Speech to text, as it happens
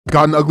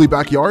Got an ugly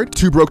backyard?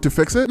 Too broke to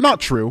fix it? Not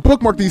true.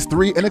 Bookmark these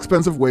 3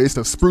 inexpensive ways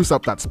to spruce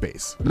up that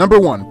space. Number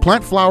 1,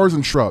 plant flowers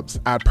and shrubs.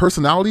 Add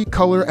personality,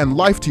 color, and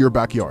life to your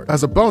backyard.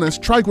 As a bonus,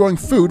 try growing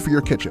food for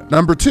your kitchen.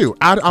 Number 2,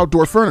 add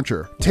outdoor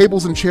furniture.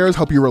 Tables and chairs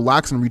help you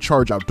relax and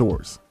recharge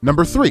outdoors.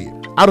 Number 3,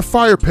 add a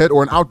fire pit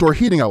or an outdoor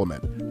heating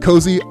element.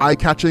 Cozy,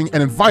 eye-catching,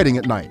 and inviting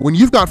at night. When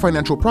you've got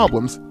financial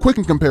problems, Quick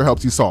and Compare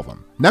helps you solve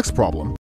them. Next problem.